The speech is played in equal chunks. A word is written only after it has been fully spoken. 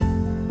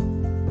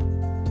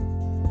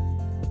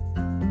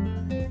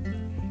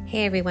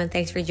Hey everyone,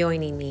 thanks for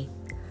joining me.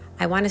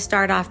 I want to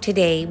start off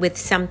today with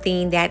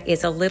something that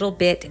is a little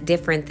bit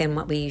different than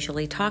what we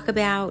usually talk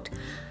about,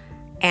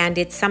 and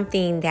it's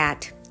something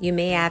that you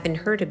may haven't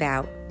heard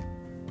about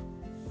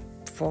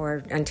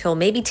until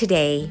maybe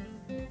today,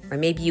 or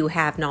maybe you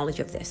have knowledge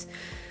of this.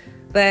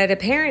 But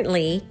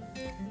apparently,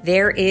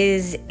 there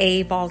is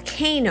a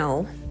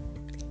volcano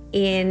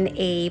in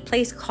a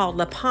place called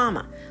La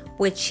Palma,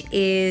 which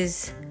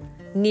is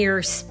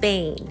near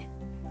Spain.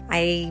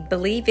 I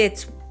believe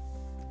it's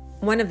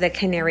one of the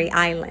Canary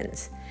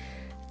Islands.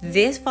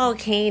 This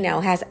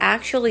volcano has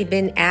actually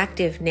been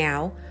active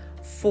now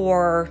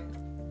for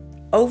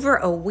over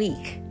a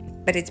week,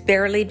 but it's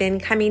barely been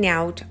coming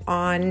out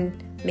on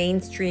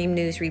mainstream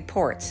news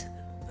reports,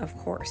 of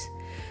course.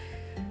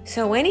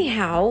 So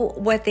anyhow,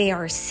 what they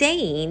are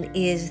saying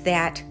is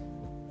that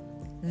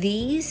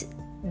this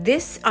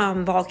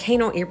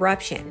volcano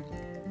eruption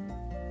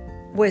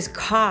was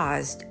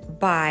caused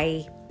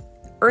by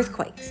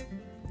earthquakes.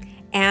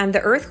 And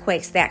the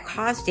earthquakes that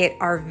caused it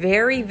are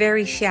very,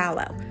 very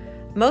shallow.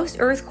 Most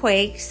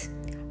earthquakes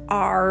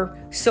are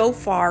so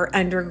far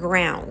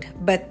underground,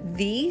 but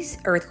these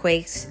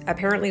earthquakes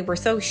apparently were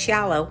so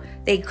shallow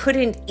they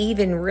couldn't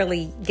even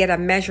really get a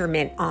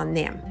measurement on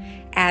them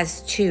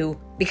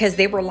because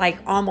they were like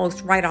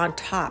almost right on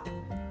top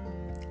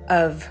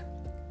of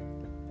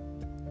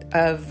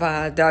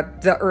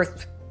the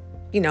earth,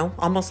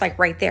 almost like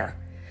right there.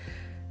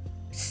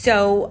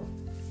 So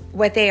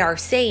what they are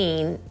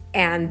saying,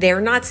 and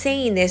they're not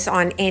saying this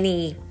on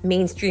any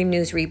mainstream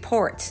news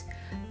reports,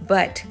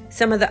 but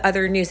some of the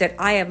other news that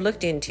I have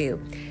looked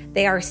into,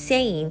 they are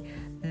saying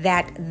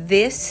that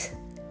this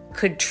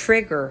could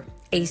trigger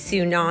a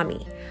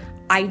tsunami.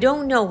 I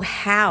don't know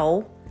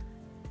how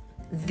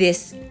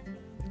this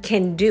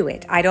can do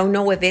it. I don't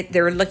know if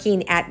they're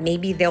looking at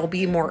maybe there'll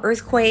be more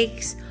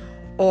earthquakes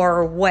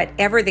or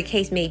whatever the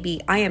case may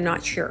be. I am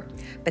not sure.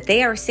 But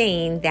they are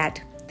saying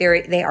that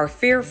they are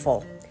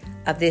fearful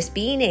of this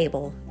being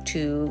able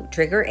to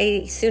trigger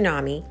a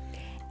tsunami,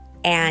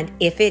 and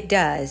if it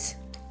does,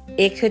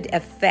 it could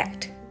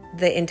affect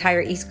the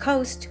entire East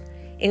Coast,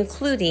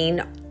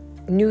 including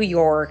New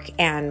York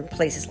and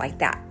places like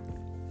that.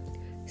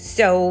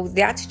 So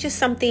that's just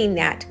something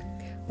that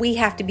we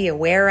have to be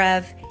aware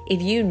of.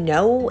 If you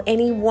know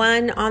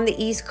anyone on the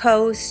East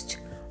Coast,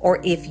 or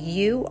if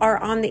you are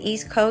on the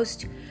East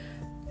Coast,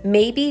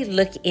 maybe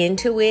look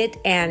into it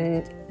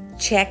and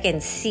check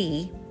and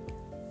see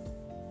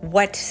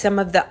what some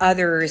of the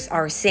others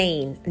are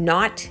saying,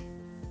 not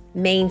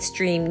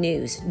mainstream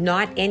news,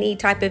 not any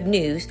type of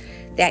news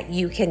that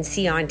you can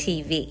see on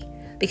TV,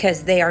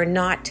 because they are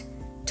not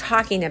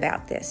talking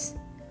about this.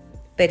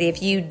 But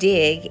if you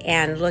dig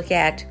and look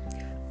at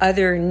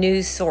other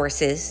news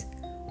sources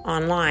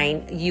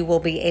online, you will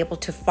be able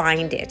to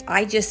find it.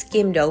 I just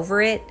skimmed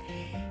over it,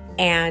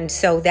 and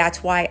so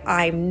that's why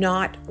I'm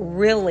not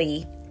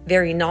really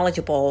very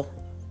knowledgeable.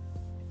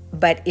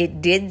 But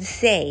it did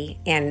say,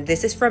 and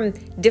this is from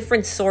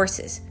different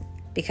sources,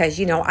 because,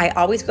 I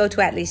always go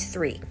to at least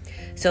 3.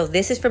 So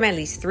this is from at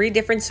least 3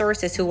 different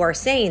sources who are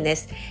saying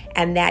this,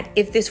 and that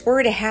if this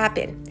were to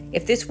happen,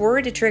 if this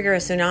were to trigger a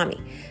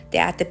tsunami,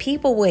 that the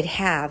people would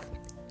have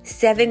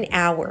 7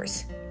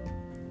 hours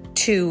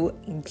to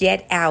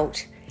get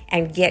out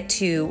and get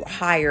to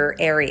higher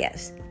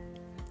areas.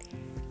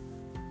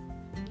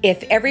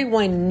 If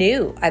everyone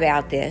knew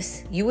about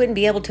this, you wouldn't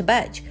be able to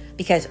budge,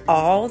 because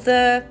all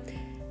the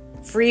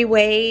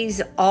freeways,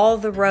 all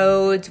the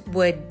roads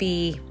would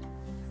be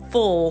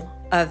full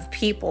of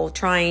people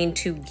trying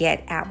to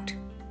get out.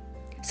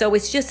 So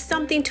it's just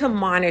something to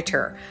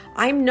monitor.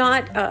 I'm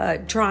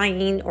not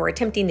trying or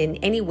attempting in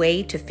any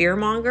way to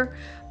fearmonger,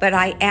 but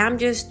I am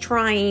just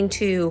trying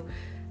to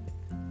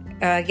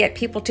get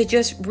people to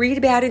just read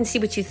about it and see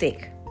what you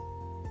think.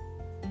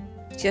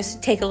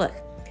 Just take a look.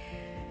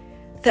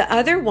 The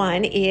other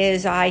one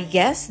is, I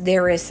guess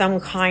there is some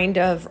kind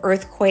of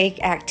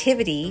earthquake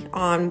activity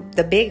on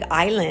the big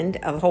island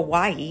of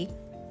Hawaii,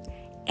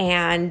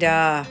 and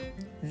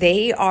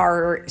they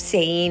are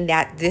saying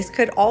that this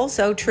could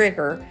also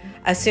trigger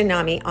a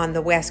tsunami on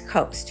the West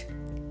Coast.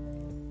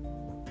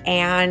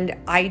 And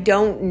I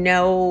don't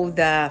know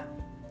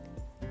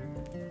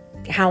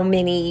how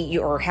many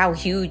or how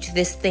huge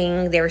this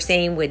thing they're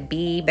saying would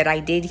be, but I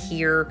did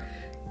hear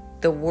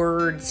the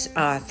words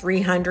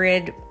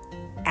 300,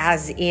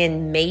 as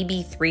in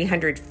maybe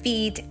 300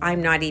 feet.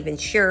 I'm not even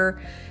sure.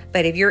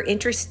 But if you're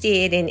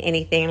interested in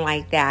anything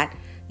like that,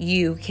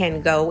 you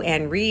can go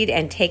and read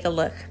and take a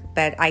look.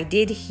 But I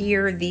did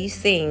hear these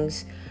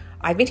things.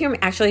 I've been here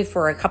actually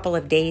for a couple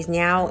of days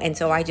now, and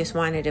so I just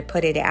wanted to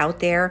put it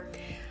out there.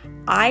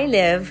 I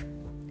live,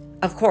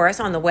 of course,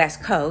 on the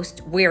West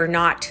Coast. We're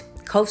not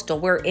coastal,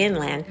 we're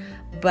inland.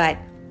 But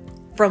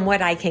from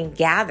what I can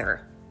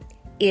gather,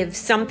 if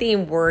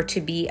something were to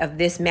be of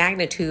this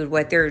magnitude,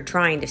 what they're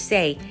trying to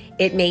say,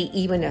 it may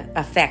even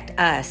affect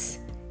us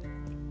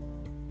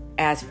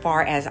as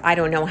far as, I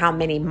don't know how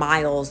many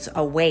miles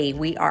away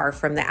we are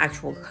from the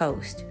actual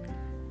coast.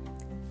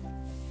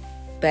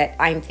 but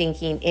I'm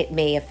thinking it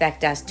may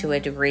affect us to a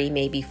degree,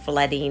 maybe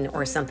flooding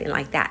or something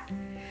like that.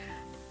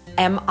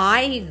 Am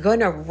I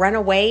going to run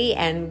away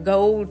and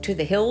go to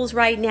the hills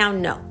right now?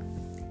 No.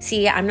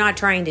 See, I'm not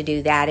trying to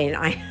do that, and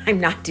I'm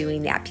not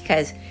doing that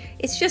because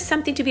it's just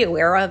something to be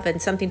aware of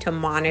and something to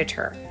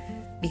monitor.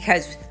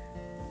 Because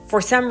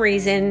for some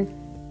reason,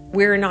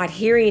 we're not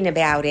hearing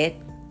about it.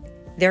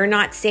 They're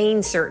not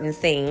saying certain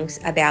things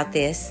about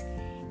this.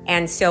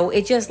 And so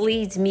it just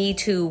leads me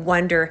to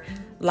wonder,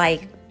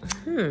 like,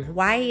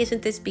 why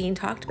isn't this being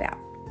talked about?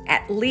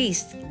 At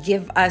least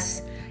give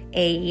us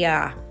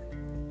a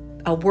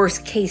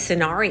worst case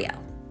scenario.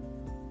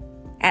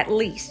 At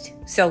least,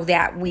 so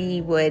that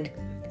we would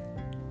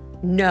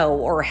know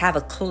or have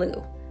a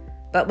clue.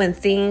 But when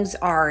things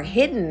are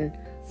hidden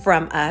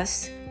from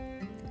us,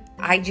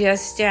 I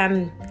just,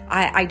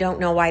 I don't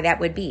know why that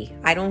would be.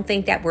 I don't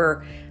think that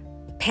we're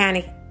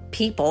panic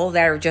people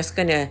that are just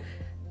going to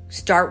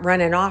start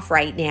running off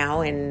right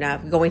now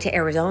and going to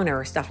Arizona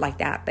or stuff like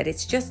that. But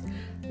it's just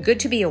good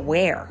to be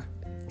aware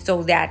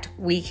so that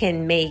we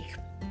can make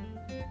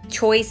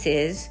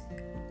choices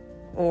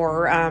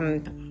or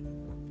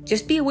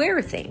just be aware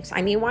of things.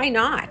 I mean, why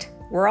not?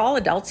 We're all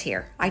adults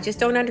here. I just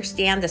don't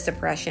understand the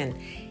suppression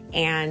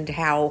and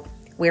how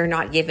we're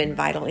not given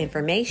vital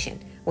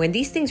information when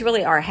these things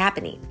really are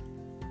happening.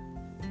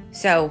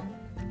 So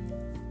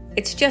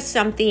it's just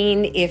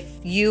something, if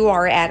you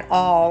are at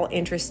all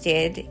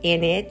interested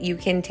in it, you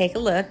can take a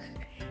look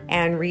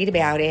and read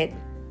about it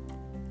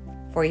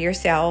for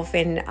yourself.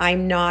 And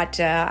I'm not,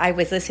 I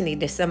was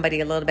listening to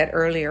somebody a little bit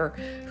earlier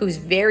who's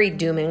very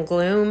doom and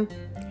gloom.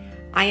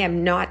 I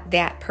am not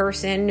that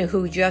person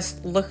who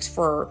just looks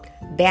for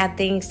bad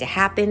things to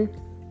happen,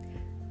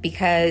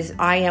 because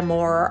I am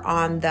more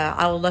on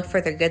I'll look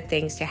for the good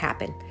things to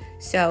happen.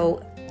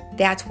 So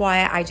that's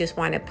why I just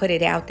want to put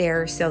it out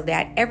there so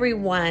that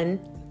everyone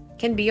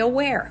can be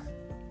aware.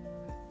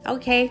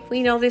 Okay,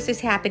 we know this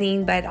is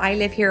happening, but I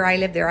live here, I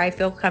live there, I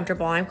feel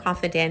comfortable, I'm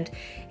confident,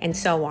 and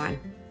so on.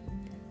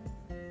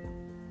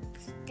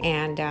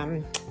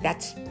 And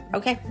that's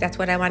okay. That's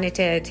what I wanted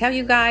to tell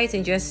you guys,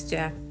 and just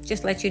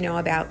let you know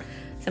about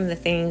some of the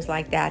things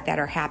like that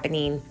are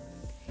happening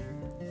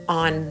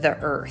on the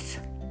earth.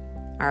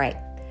 All right.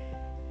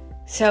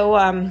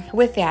 So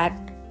with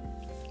that,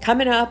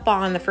 coming up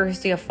on the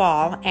first day of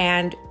fall,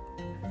 and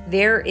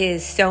there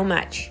is so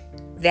much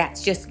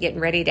that's just getting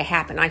ready to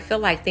happen. I feel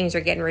like things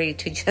are getting ready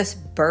to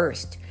just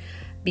burst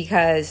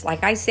because,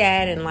 like I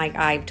said, and like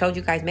I've told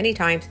you guys many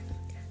times,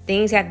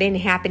 things have been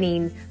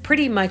happening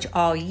pretty much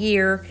all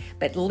year,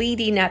 but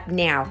leading up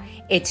now,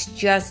 it's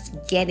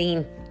just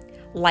getting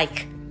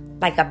like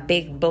a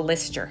big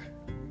blister.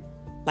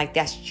 Like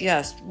that's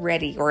just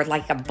ready, or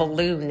like a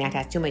balloon that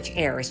has too much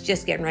air. It's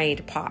just getting ready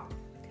to pop.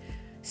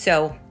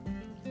 So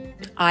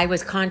I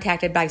was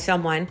contacted by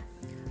someone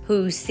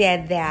who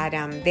said that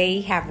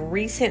they have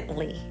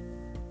recently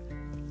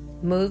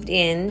moved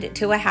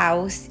into a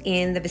house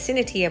in the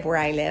vicinity of where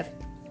I live.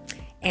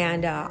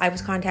 And I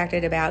was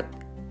contacted about,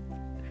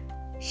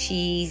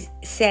 she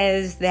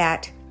says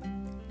that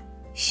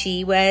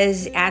she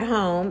was at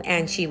home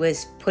and she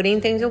was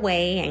putting things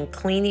away and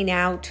cleaning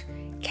out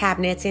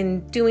cabinets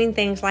and doing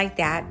things like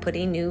that,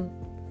 putting new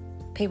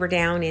paper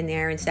down in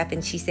there and stuff.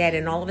 And she said,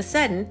 and all of a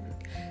sudden,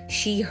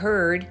 she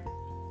heard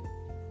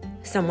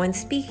someone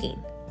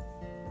speaking.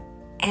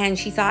 And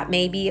she thought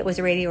maybe it was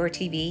a radio or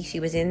TV. She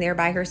was in there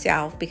by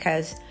herself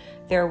because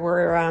there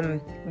were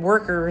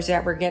workers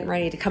that were getting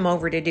ready to come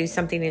over to do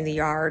something in the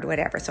yard,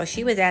 whatever. So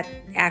she was at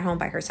home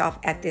by herself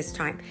at this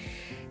time.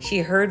 She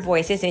heard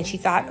voices and she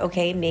thought,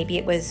 okay, maybe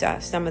it was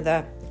some of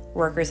the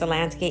workers, the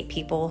landscape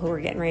people who were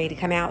getting ready to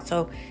come out.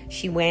 So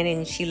she went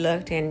and she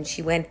looked, and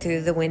she went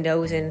through the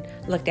windows and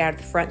looked out at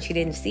the front. She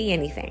didn't see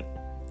anything.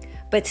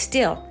 But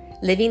still,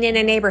 living in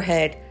a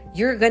neighborhood,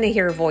 you're going to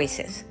hear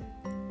voices.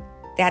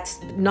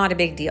 That's not a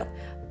big deal.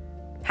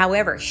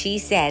 However, she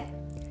said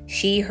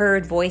she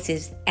heard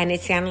voices and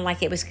it sounded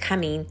like it was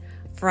coming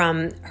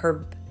from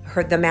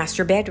the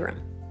master bedroom.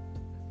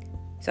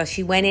 So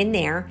she went in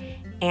there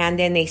and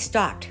then they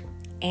stopped.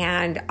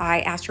 And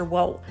I asked her,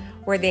 well,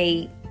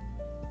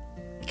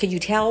 could you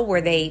tell,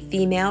 were they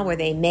female? Were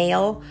they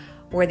male?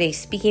 Were they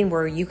speaking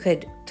where you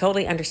could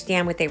totally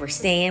understand what they were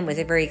saying? Was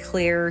it very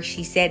clear?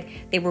 She said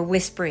they were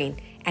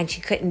whispering and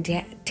she couldn't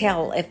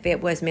tell if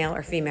it was male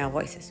or female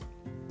voices.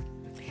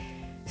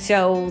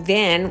 So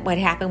then what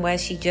happened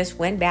was she just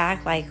went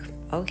back like,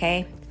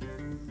 okay,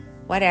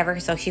 whatever.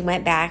 So she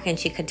went back and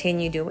she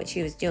continued doing what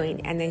she was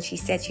doing. And then she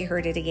said she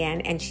heard it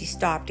again and she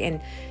stopped and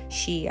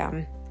she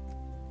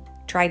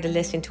tried to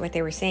listen to what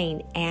they were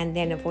saying. And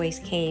then a voice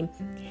came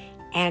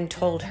and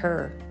told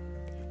her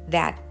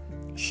that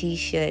she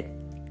should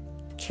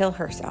kill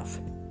herself.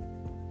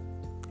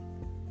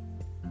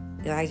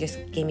 I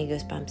just gave me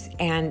goosebumps.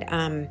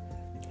 And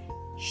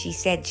she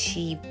said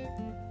she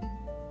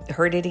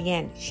heard it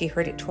again. She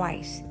heard it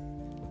twice.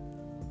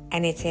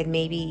 And it said,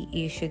 maybe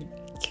you should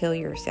kill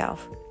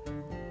yourself.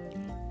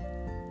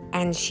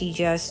 And she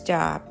just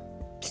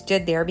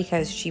stood there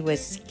because she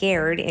was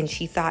scared and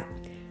she thought,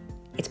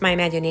 It's my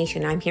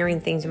imagination. I'm hearing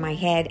things in my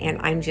head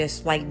and I'm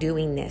just like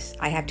doing this.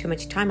 I have too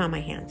much time on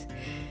my hands.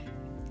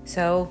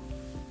 So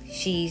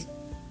she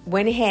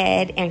went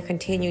ahead and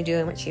continued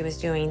doing what she was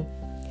doing.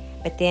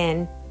 But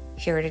then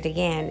she heard it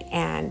again.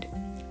 And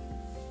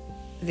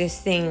this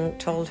thing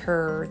told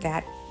her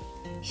that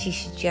she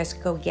should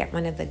just go get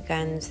one of the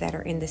guns that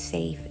are in the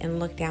safe and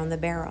look down the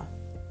barrel.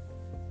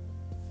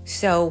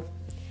 So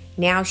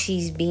now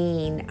she's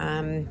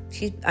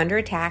under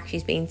attack.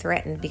 She's being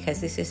threatened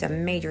because this is a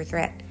major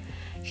threat.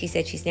 She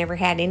said she's never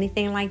had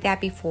anything like that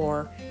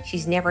before.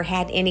 She's never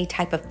had any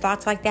type of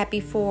thoughts like that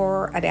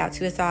before about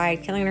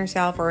suicide, killing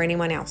herself, or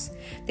anyone else.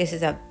 This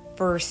is a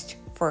first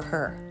for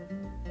her.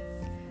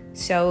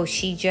 So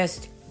she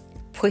just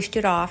pushed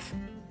it off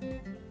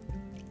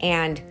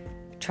and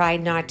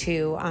tried not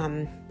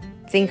to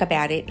think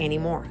about it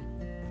anymore.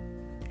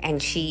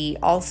 And she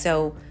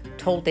also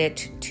told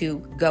it to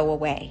go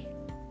away.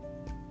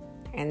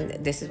 And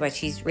this is what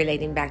she's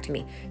relating back to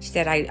me. She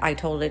said, I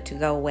told it to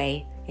go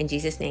away in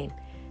Jesus' name.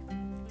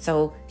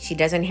 So she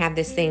doesn't have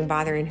this thing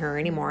bothering her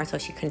anymore. So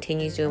she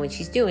continues doing what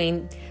she's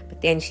doing.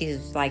 But then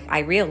she's like, I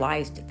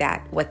realized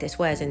that what this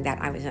was and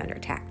that I was under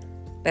attack.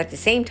 But at the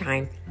same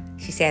time,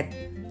 she said,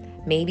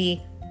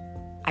 maybe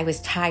I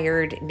was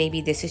tired. Maybe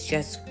this is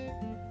just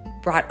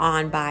brought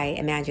on by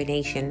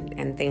imagination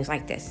and things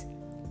like this.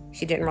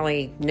 She didn't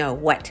really know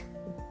what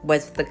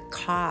was the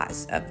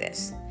cause of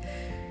this.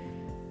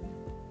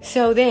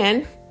 So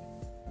then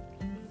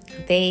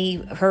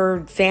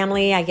her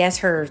family, I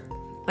guess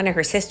one of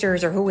her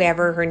sisters or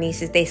whoever, her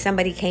nieces,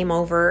 somebody came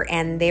over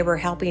and they were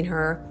helping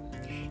her.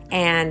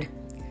 And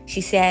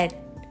she said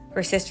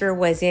her sister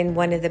was in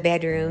one of the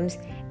bedrooms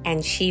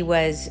and she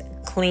was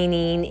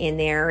cleaning in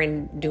there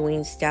and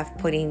doing stuff,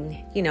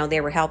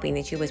 they were helping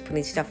and she was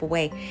putting stuff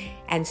away.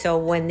 And so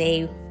when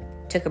they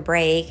took a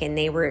break and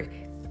they were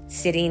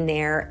sitting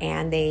there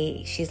and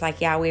she's like,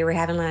 yeah, we were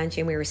having lunch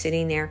and we were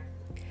sitting there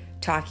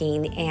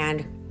talking,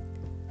 and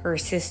her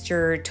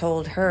sister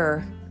told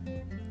her,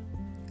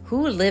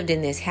 who lived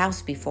in this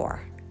house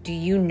before? Do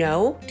you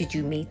know? Did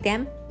you meet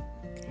them?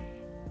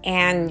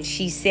 And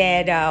she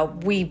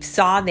said, we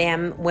saw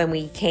them when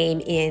we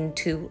came in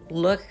to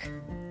look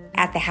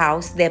at the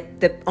house.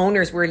 The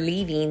owners were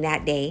leaving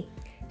that day.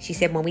 She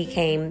said, when we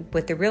came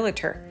with the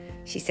realtor.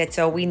 She said,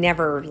 so we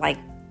never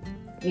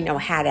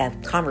had a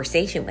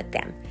conversation with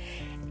them.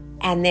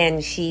 And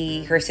then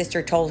her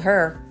sister told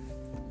her,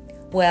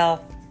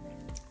 well,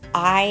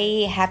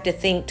 I have to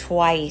think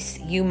twice.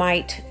 You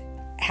might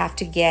have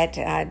to get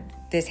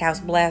this house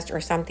blessed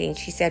or something.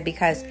 She said,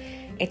 because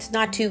it's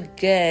not too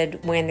good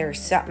when there's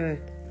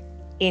something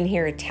in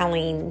here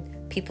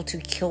telling people to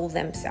kill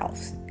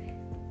themselves.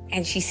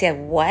 And she said,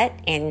 what?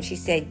 And she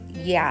said,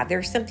 yeah,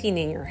 there's something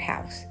in your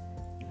house.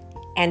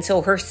 And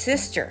so her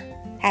sister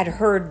had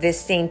heard this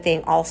same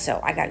thing also.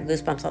 I got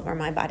goosebumps over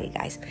my body,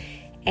 guys.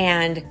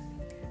 And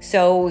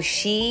so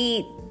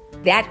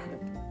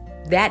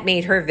that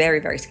made her very,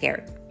 very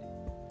scared.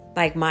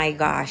 Like, my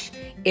gosh,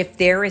 if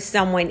there is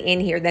someone in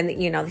here, then,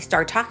 they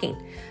start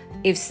talking.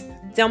 If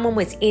someone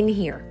was in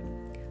here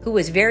who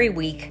was very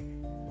weak,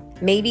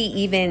 maybe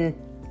even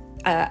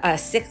a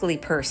sickly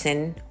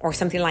person or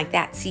something like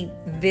that, see,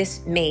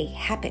 this may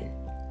happen.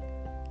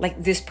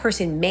 Like, this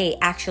person may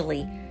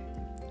actually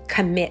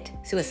commit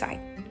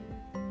suicide.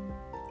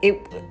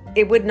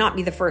 It would not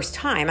be the first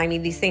time. I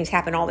mean, these things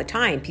happen all the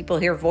time. People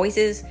hear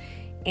voices,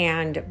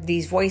 and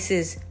these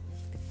voices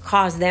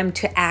cause them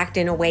to act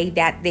in a way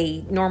that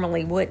they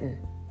normally wouldn't.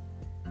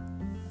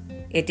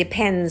 It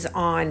depends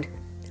on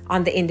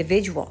the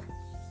individual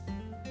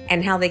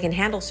and how they can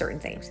handle certain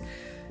things.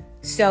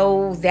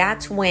 So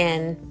that's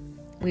when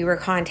we were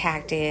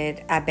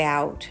contacted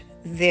about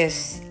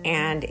this,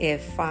 and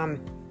if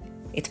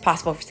it's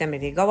possible for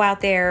somebody to go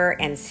out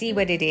there and see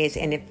what it is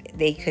and if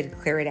they could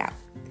clear it out.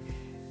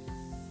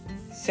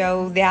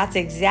 So that's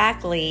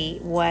exactly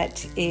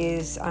what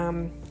is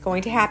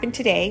going to happen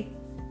today.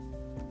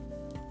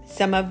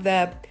 Some of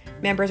the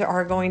members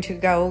are going to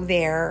go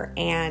there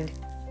and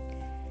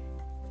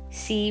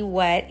see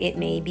what it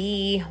may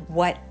be,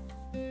 what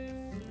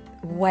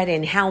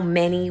and how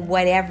many,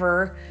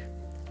 whatever.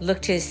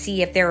 Look to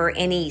see if there are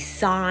any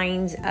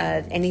signs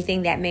of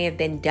anything that may have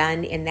been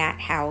done in that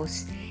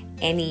house.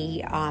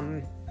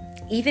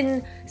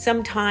 Even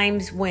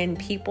sometimes when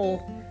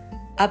people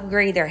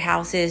upgrade their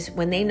houses,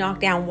 when they knock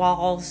down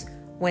walls,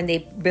 when they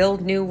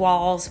build new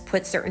walls,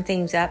 put certain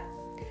things up,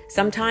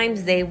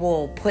 sometimes they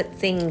will put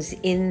things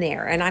in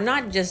there. And I'm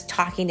not just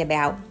talking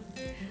about,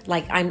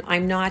 like,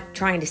 I'm not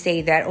trying to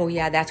say that, oh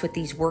yeah, that's what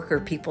these worker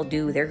people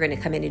do. They're going to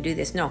come in and do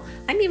this. No,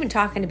 I'm even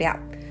talking about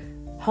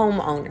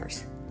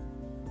homeowners.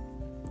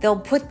 They'll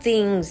put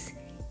things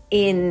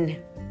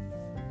in,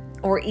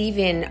 or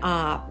even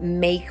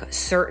make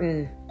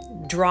certain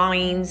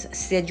drawings,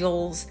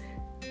 sigils,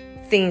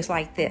 things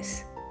like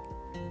this.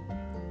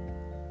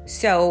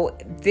 So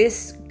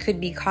this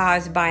could be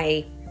caused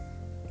by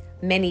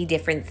many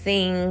different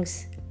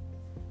things.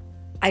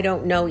 I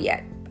don't know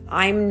yet.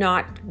 I'm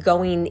not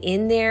going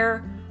in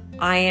there.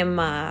 I'm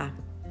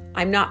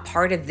not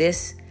part of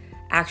this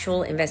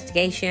actual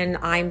investigation.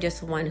 I'm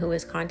just the one who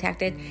was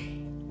contacted.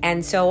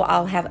 And so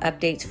I'll have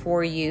updates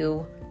for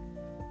you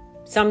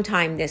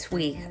sometime this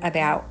week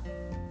about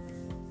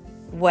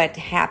what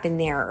happened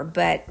there.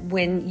 But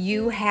when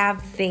you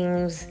have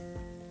things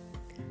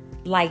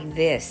like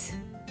this,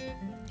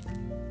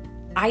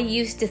 I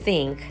used to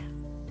think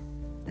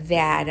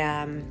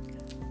that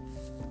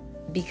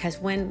because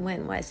when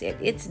was it?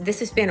 This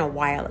has been a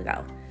while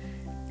ago.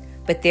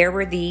 But there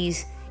were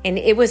these, and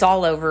it was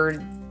all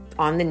over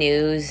on the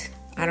news.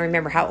 I don't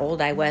remember how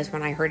old I was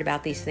when I heard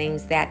about these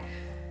things, that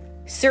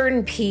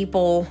certain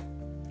people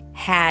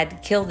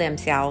had killed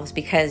themselves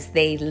because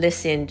they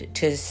listened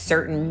to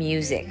certain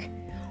music,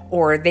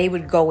 or they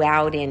would go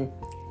out and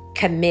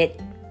commit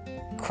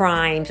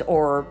crimes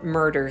or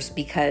murders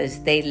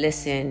because they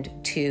listened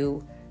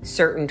to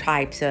certain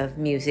types of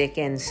music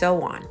and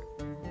so on.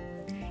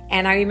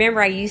 And I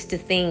remember I used to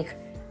think,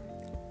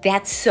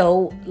 that's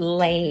so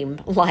lame.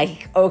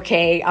 Like,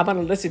 okay, I'm going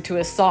to listen to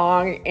a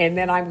song and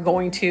then I'm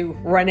going to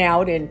run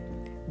out and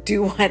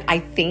do what I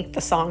think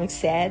the song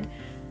said.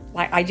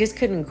 Like, I just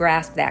couldn't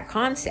grasp that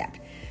concept.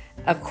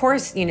 Of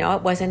course,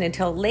 it wasn't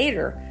until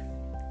later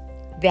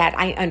that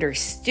I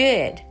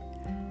understood,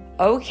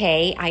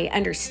 okay, I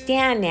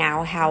understand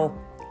now how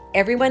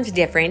everyone's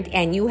different,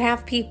 and you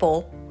have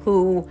people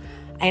who,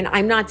 and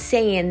I'm not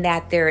saying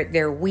that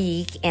they're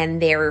weak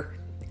and they're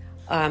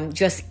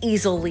just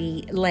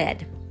easily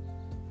led.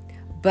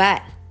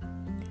 But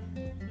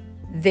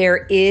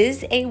there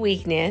is a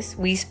weakness.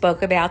 We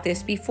spoke about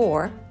this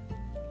before.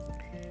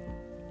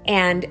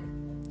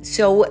 And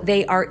so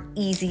they are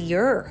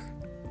easier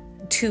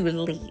to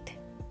lead.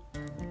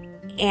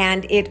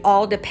 And it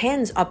all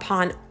depends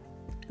upon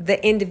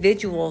the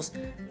individual's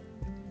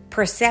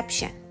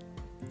perception.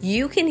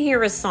 You can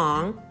hear a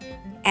song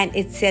and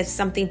it says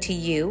something to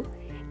you,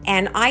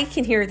 and I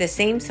can hear the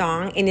same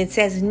song and it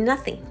says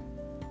nothing.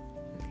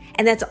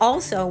 And that's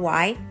also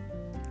why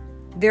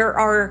there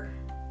are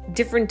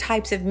different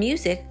types of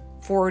music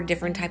for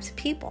different types of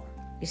people.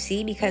 You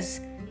see,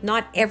 because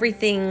not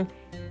everything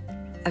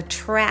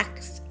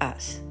attracts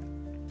us.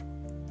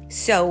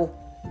 So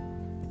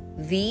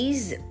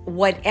these,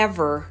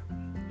 whatever,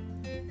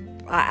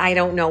 I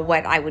don't know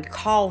what I would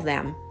call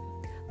them,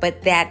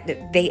 but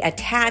that they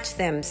attach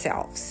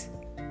themselves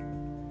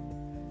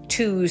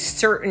to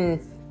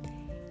certain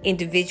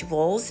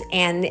individuals,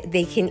 and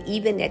they can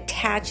even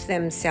attach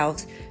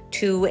themselves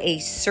to a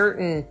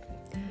certain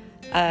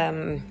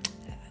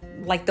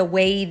like the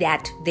way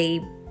that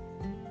they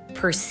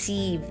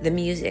perceive the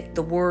music,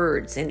 the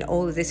words, and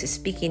this is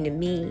speaking to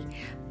me.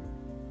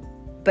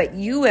 But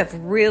you have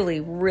really,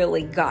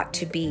 really got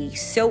to be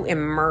so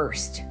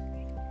immersed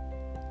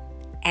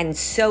and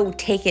so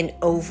taken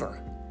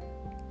over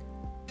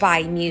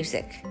by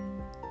music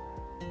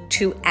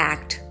to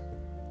act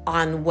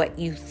on what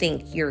you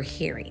think you're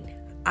hearing.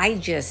 I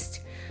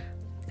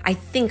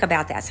think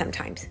about that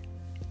sometimes.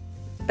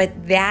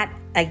 But that,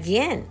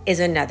 again, is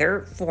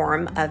another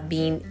form of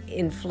being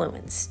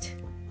influenced.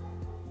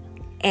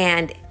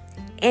 And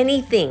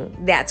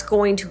anything that's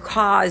going to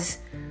cause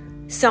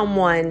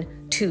someone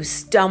to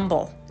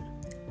stumble,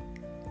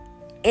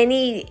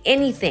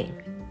 anything,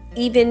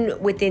 even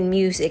within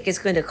music, is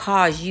going to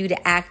cause you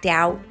to act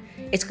out.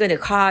 It's going to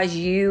cause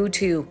you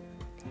to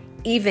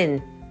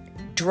even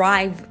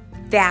drive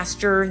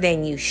faster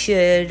than you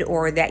should,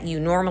 or that you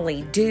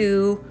normally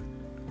do,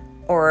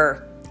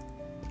 or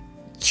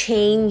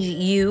change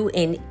you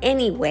in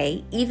any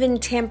way, even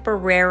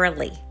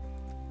temporarily,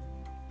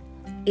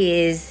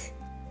 is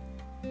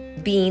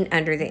being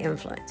under the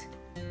influence.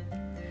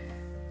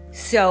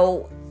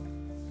 So,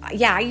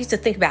 yeah, I used to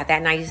think about that,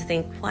 and I used to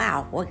think,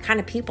 wow, what kind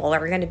of people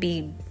are going to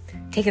be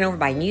taken over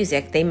by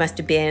music? They must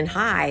have been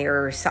high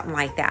or something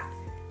like that.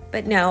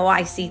 But no,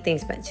 I see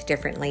things much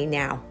differently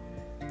now,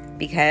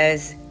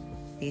 because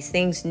these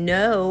things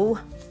know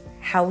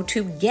how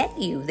to get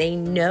you. They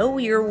know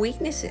your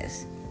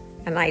weaknesses.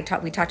 And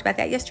we talked about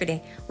that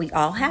yesterday. We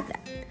all have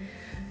that.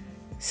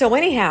 So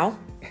anyhow,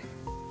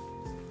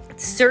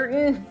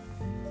 certain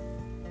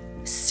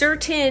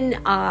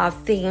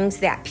things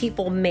that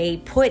people may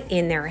put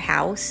in their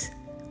house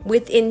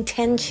with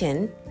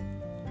intention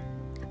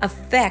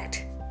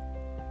affect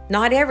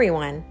not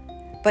everyone,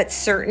 but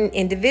certain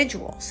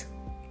individuals.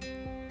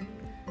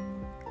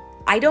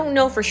 I don't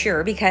know for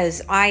sure,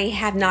 because I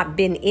have not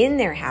been in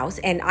their house,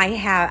 and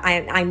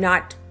I'm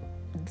not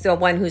the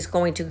one who's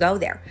going to go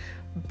there.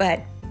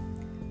 But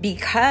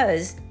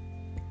because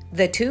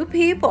the two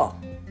people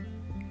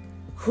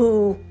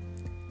who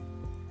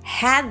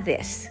had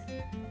this,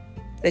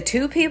 the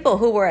two people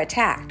who were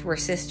attacked, were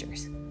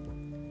sisters.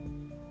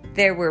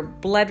 There were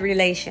blood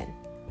relation.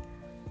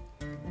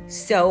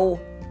 So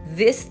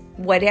this,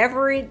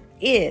 whatever it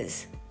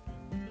is,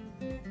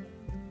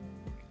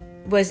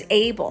 was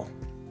able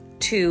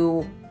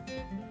to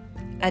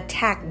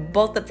attack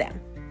both of them,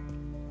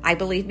 I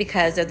believe,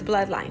 because of the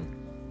bloodline.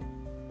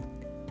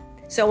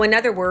 So in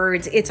other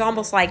words, it's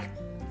almost like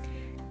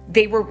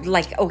they were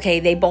like, okay,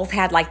 they both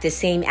had like the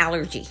same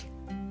allergy.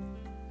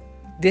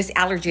 This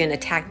allergen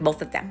attacked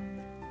both of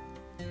them.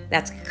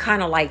 That's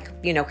kind of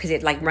like, because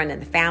it like run in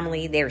the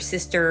family, they're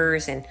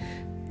sisters, and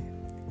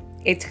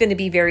it's going to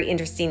be very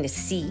interesting to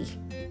see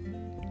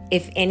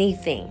if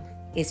anything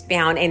is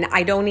found. And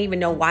I don't even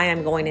know why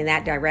I'm going in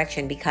that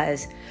direction,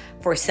 because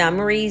for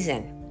some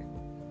reason,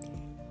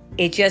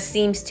 it just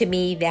seems to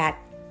me that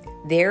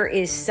there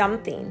is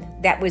something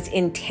that was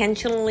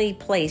intentionally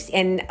placed.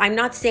 And I'm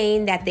not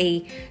saying that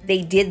they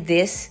did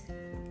this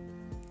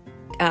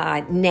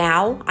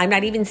now. I'm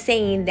not even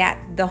saying that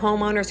the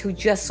homeowners who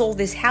just sold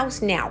this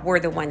house now were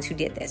the ones who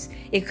did this.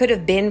 It could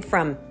have been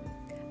from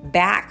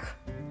back,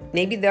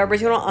 maybe the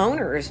original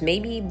owners,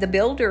 maybe the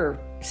builder,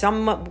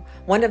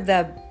 one of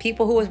the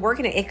people who was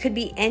working it. It could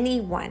be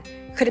anyone.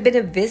 It could have been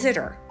a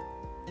visitor.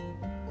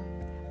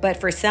 But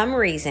for some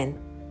reason,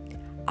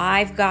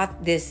 I've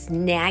got this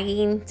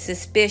nagging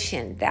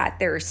suspicion that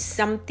there's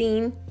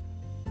something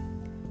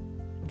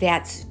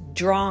that's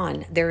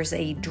drawn. There's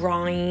a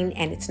drawing,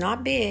 and it's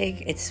not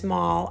big, it's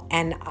small,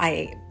 and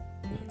I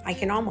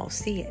can almost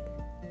see it.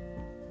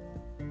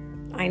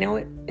 I know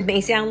it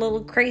may sound a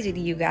little crazy to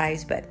you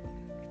guys, but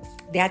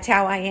that's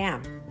how I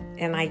am.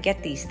 And I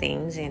get these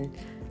things, and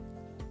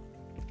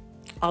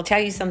I'll tell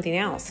you something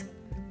else.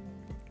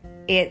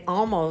 It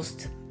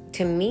almost,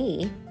 to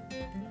me,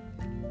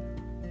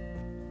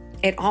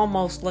 it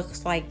almost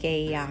looks like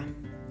a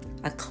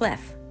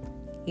clef,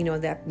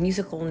 that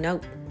musical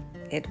note.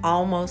 It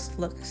almost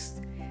looks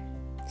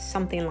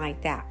something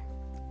like that.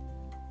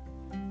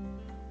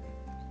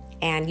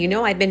 And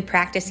I've been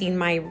practicing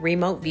my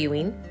remote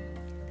viewing,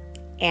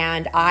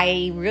 and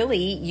I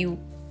really, you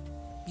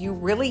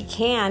really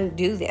can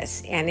do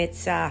this, and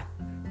it's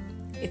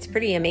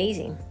pretty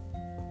amazing.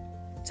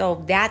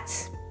 So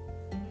that's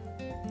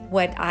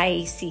what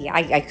I see.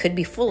 I could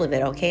be full of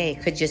it, okay?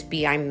 It could just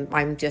be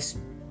I'm just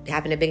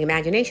having a big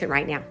imagination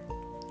right now.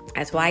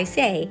 That's why I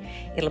say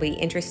it'll be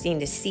interesting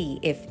to see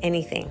if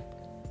anything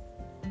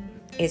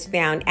is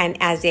found. And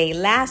as a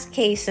last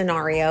case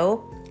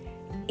scenario,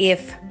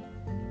 if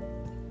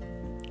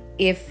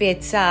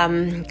it's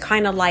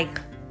kind of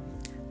like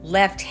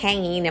left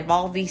hanging, if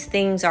all these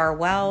things are,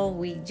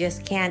 we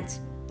just can't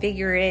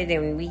figure it,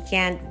 and we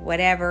can't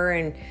whatever,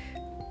 and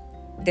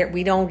that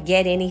we don't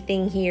get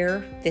anything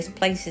here, this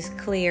place is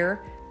clear,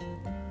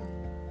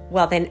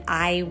 well, then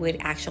I would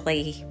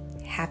actually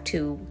have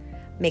to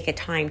make a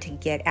time to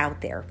get out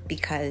there,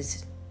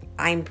 because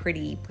I'm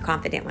pretty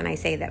confident when I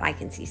say that I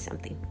can see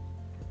something.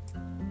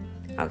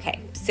 Okay,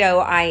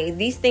 so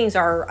these things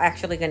are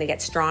actually going to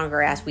get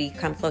stronger as we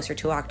come closer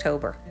to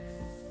October.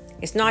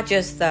 It's not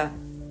just the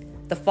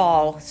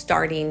fall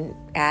starting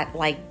at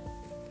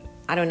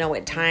I don't know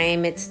what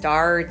time it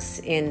starts,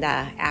 in the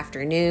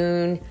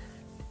afternoon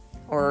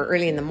or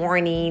early in the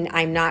morning.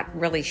 I'm not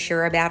really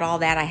sure about all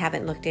that. I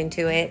haven't looked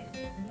into it,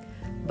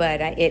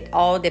 but it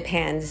all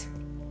depends.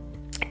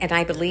 And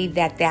I believe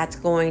that that's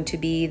going to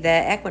be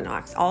the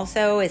equinox.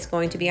 Also, it's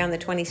going to be on the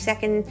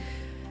 22nd.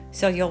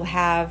 So you'll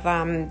have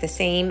the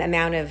same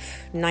amount of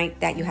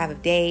night that you have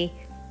of day.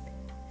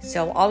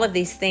 So all of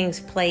these things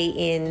play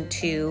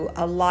into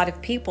a lot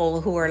of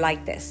people who are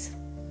like this,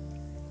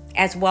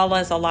 as well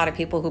as a lot of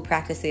people who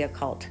practice the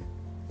occult.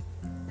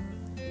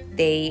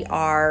 They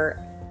are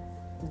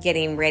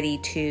getting ready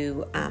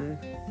to,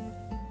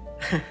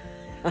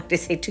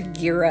 to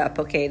gear up.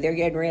 Okay, they're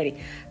getting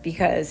ready,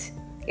 because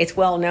it's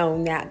well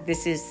known that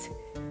this is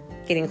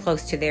getting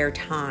close to their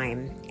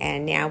time.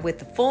 And now with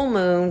the full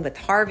moon, with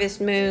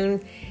harvest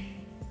moon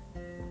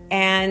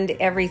and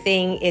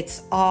everything,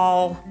 it's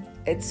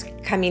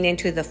coming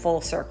into the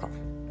full circle.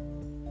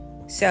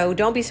 So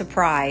don't be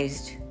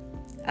surprised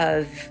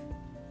of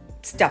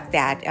stuff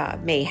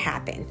that may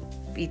happen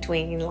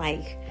between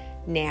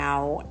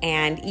now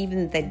and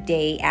even the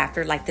day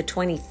after, the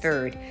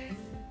 23rd.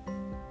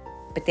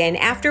 But then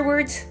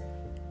afterwards,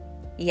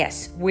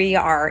 yes, we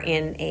are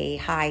in a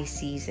high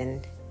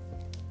season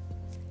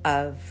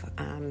of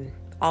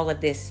all of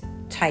this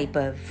type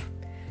of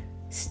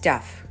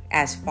stuff,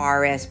 as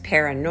far as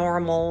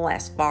paranormal,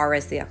 as far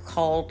as the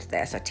occult, the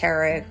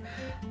esoteric,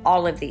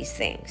 all of these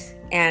things.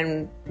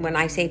 And when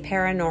I say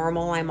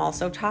paranormal, I'm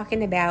also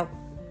talking about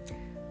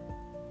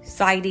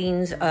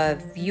sightings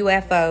of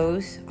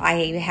UFOs.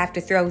 I have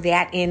to throw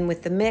that in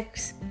with the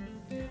mix.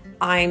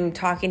 I'm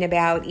talking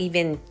about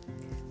even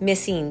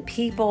missing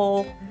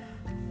people.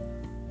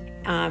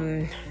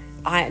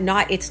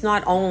 It's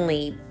not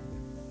only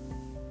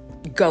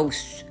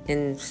ghosts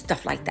and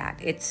stuff like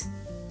that.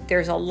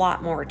 There's a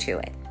lot more to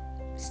it.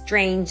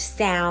 Strange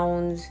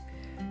sounds.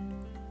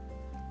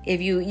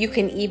 If you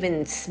can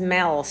even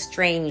smell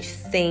strange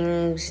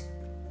things.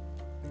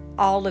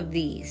 All of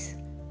these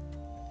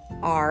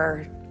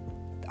are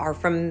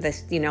from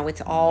this,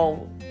 it's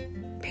all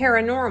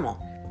paranormal.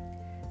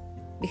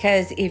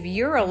 Because if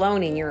you're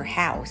alone in your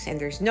house and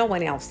there's no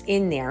one else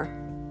in there,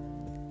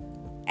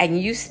 and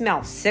you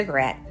smell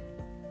cigarette,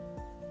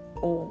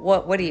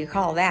 what do you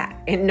call that?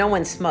 And no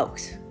one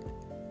smokes.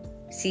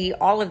 See,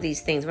 all of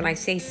these things, when I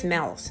say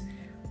smells,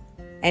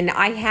 and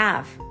I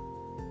have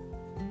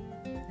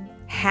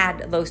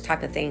had those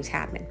type of things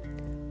happen.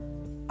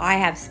 I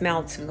have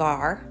smelled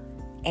cigar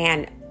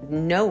and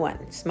no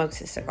one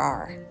smokes a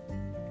cigar.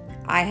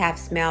 I have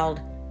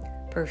smelled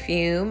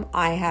perfume.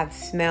 I have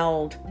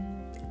smelled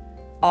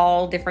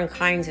all different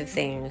kinds of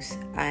things.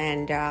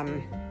 And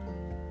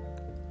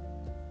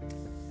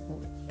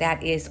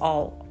that is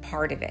all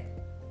part of it.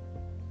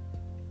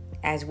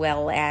 As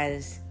well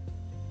as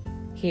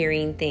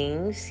hearing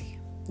things.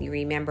 You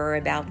remember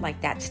about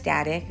like that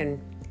static.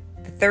 And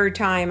the third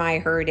time I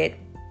heard it,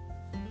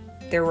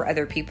 there were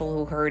other people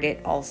who heard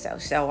it also.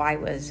 So I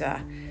was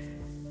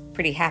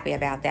pretty happy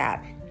about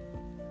that,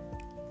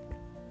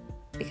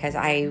 because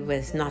I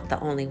was not the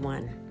only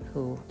one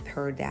who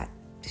heard that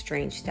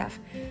strange stuff.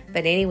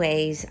 But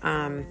anyways,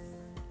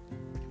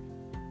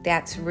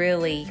 that's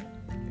really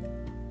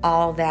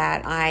all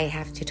that I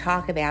have to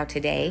talk about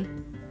today.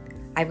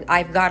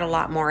 I've got a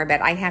lot more,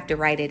 but I have to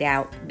write it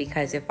out,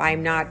 because if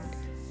I'm not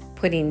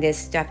putting this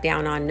stuff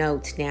down on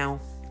notes now,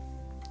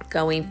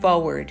 going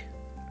forward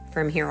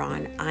from here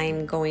on,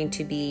 I'm going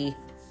to be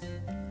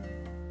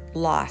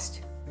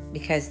lost,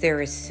 because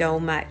there is so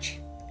much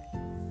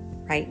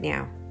right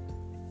now.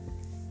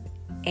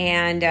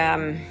 And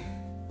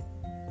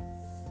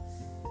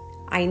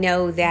I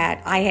know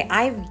that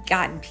I've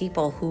gotten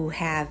people who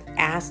have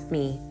asked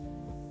me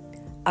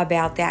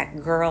about that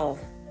girl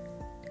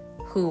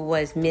who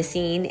was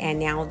missing, and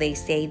now they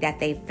say that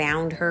they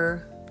found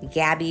her,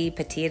 Gabby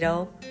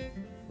Petito,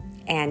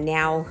 and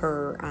now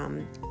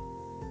her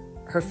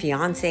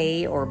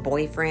fiance or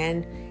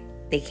boyfriend,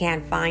 they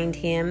can't find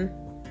him.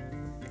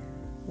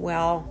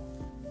 Well,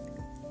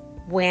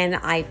 when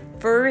I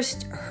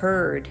first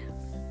heard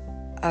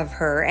of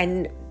her,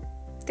 and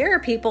there are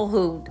people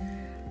who,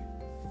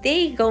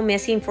 they go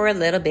missing for a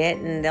little bit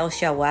and they'll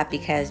show up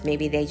because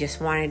maybe they just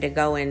wanted to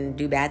go and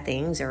do bad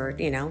things, or,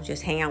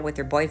 just hang out with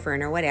their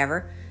boyfriend or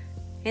whatever.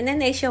 And then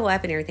they show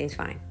up and everything's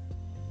fine.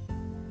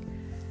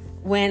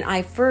 When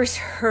I first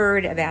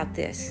heard about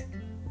this,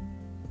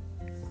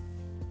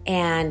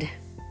 and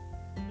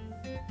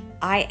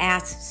I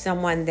asked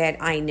someone that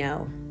I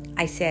know,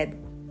 I said,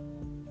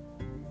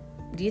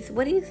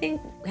 what do you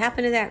think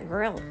happened to that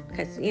girl?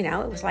 Because, it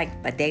was like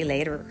a day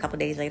later, a couple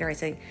days later, I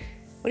said,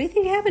 what do you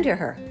think happened to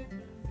her?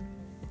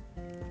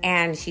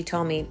 And she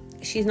told me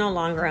she's no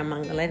longer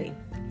among the living.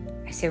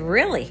 I said,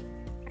 really?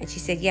 And she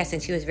said, yes.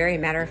 And she was very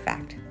matter of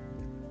fact.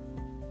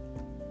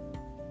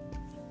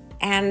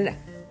 And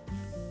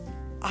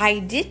I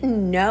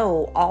didn't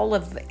know all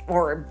of,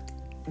 or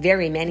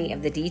very many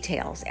of the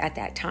details at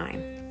that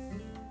time.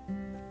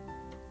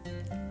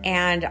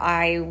 And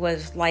I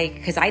was like,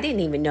 because I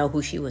didn't even know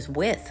who she was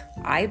with.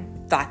 I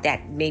thought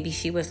that maybe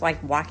she was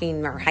like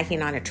walking or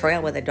hiking on a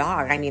trail with a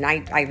dog. I mean,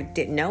 I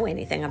didn't know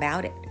anything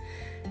about it.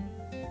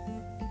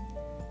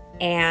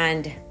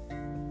 And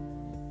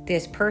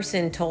this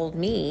person told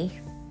me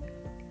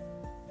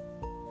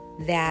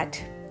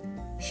that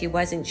she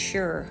wasn't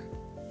sure,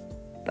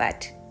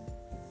 but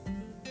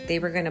they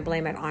were going to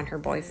blame it on her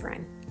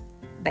boyfriend.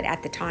 But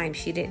at the time,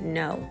 she didn't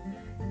know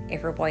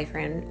if her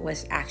boyfriend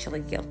was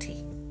actually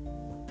guilty.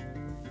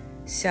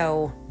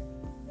 So,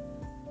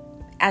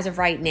 as of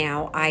right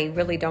now, I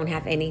really don't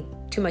have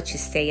too much to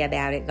say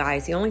about it,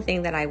 guys. The only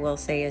thing that I will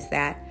say is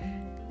that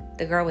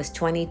the girl was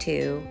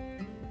 22,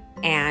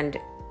 and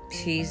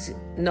she's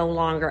no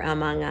longer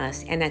among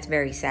us, and that's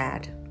very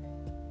sad.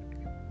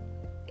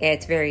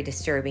 It's very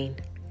disturbing.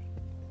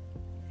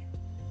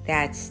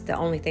 That's the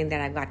only thing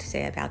that I've got to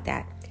say about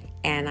that.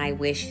 And I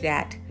wish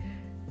that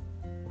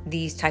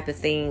these type of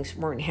things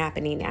weren't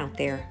happening out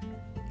there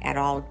at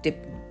all,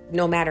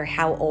 no matter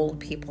how old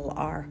people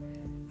are.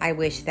 I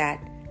wish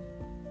that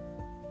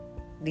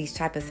these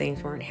type of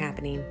things weren't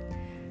happening.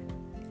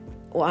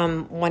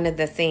 One of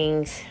the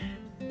things,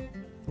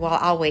 well,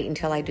 I'll wait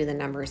until I do the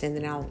numbers, and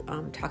then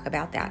I'll talk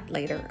about that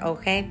later,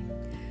 okay?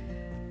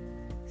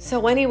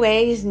 So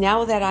anyways,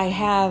 now that I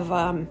have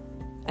a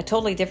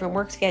totally different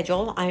work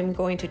schedule, I'm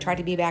going to try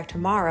to be back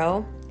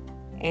tomorrow,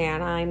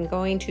 and I'm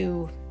going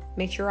to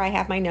make sure I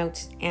have my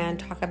notes and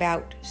talk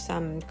about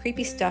some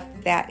creepy stuff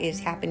that is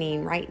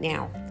happening right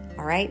now,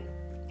 all right?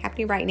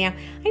 Happening right now.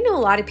 I know a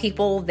lot of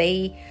people,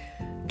 they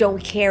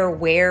don't care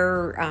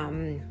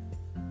where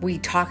we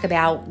talk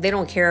about, they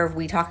don't care if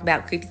we talk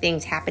about creepy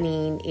things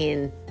happening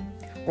in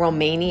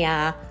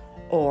Romania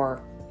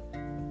or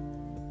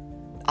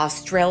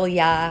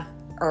Australia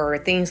or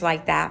things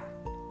like that.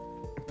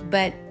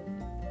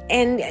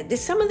 And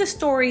some of the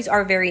stories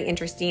are very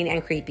interesting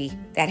and creepy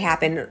that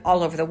happen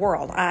all over the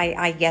world.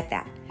 I get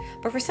that.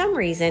 But for some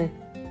reason,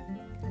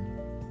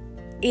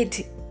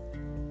 it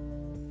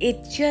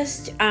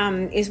just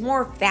is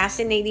more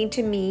fascinating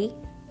to me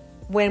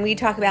when we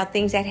talk about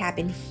things that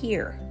happen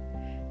here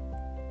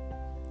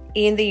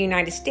in the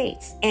United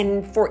States.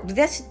 And for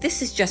this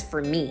is just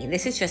for me.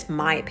 This is just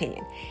my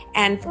opinion.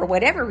 And for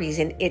whatever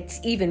reason, it's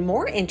even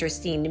more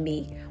interesting to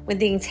me when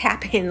things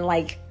happen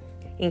like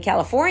in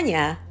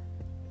California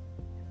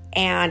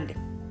and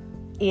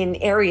in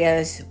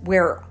areas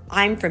where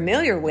I'm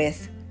familiar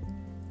with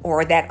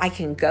or that I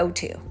can go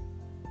to.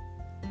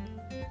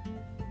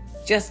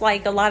 Just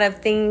like a lot of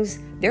things,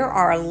 there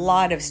are a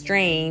lot of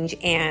strange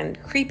and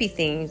creepy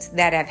things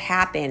that have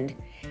happened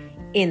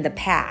in the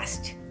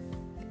past,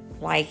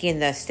 like in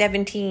the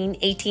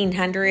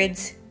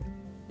 1800s,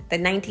 the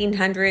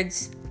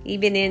 1900s,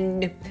 even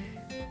in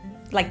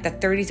like the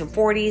 30s and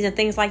 40s and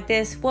things like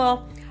this.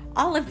 Well,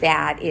 all of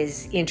that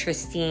is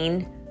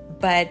interesting,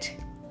 but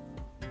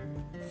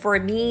for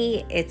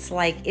me, it's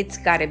like it's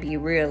got to be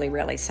really,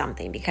 really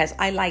something, because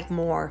I like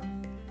more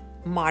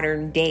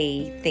modern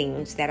day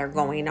things that are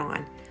going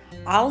on.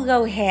 I'll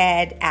go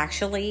ahead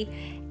actually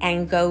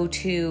and go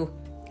to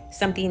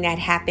something that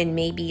happened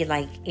maybe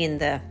like in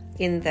the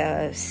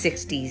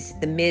 60s,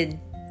 the mid,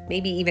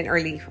 maybe even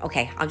early,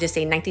 okay, I'll just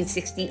say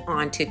 1960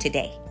 on to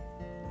today.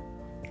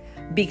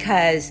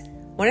 Because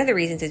one of the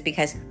reasons is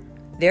because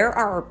there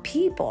are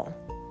people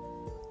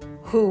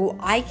who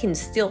I can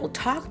still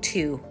talk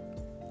to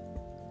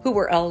who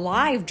were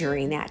alive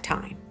during that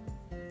time,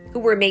 who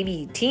were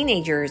maybe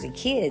teenagers and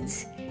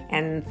kids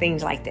and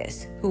things like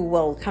this, who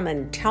will come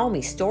and tell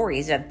me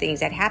stories of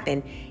things that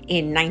happened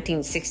in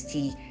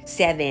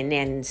 1967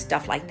 and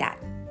stuff like that.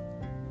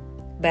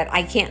 But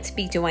I can't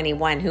speak to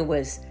anyone who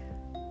was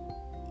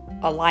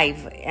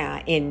alive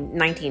in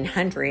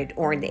 1900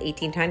 or in the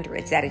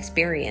 1800s that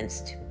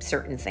experienced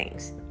certain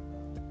things.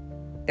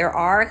 There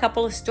are a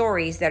couple of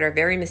stories that are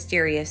very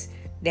mysterious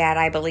that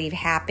I believe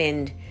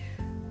happened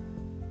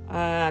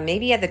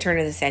maybe at the turn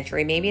of the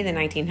century, maybe in the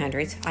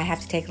 1900s. I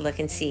have to take a look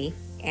and see,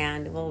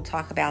 and we'll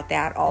talk about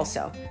that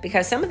also,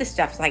 because some of the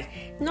stuff's like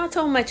not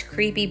so much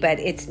creepy,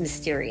 but it's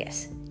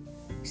mysterious.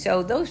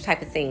 So those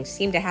type of things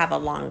seem to have a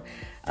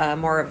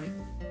more of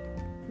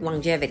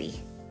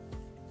longevity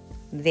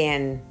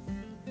than,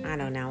 I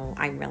don't know,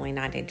 I'm really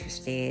not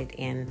interested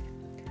in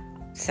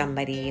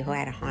somebody who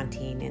had a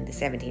haunting in the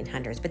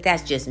 1700s, but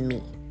that's just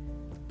me.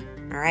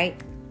 All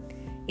right.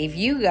 If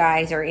you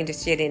guys are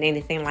interested in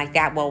anything like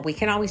that, well, we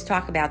can always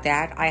talk about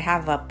that. I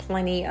have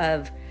plenty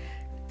of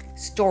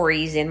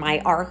stories in my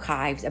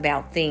archives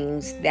about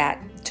things that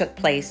took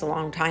place a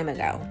long time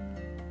ago,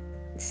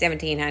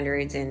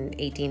 1700s and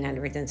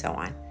 1800s and so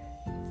on.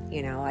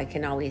 You know, I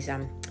can always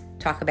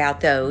talk about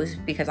those,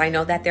 because I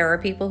know that there are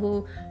people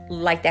who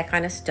like that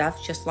kind of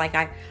stuff, just like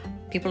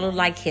people who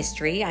like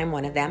history. I'm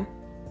one of them.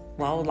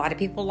 Well, a lot of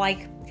people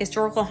like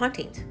historical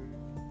hauntings.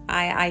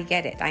 I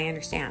get it. I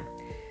understand.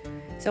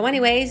 So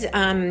anyways,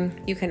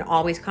 you can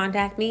always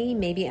contact me,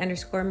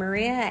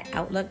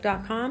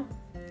 maybe_Maria@outlook.com,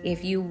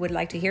 if you would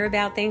like to hear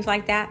about things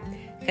like that,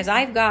 because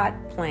I've got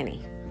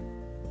plenty.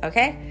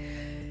 Okay?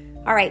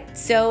 All right.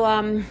 So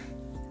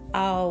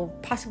I'll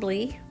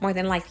possibly, more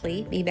than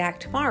likely, be back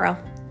tomorrow.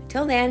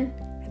 Till then,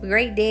 have a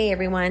great day,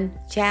 everyone.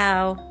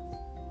 Ciao.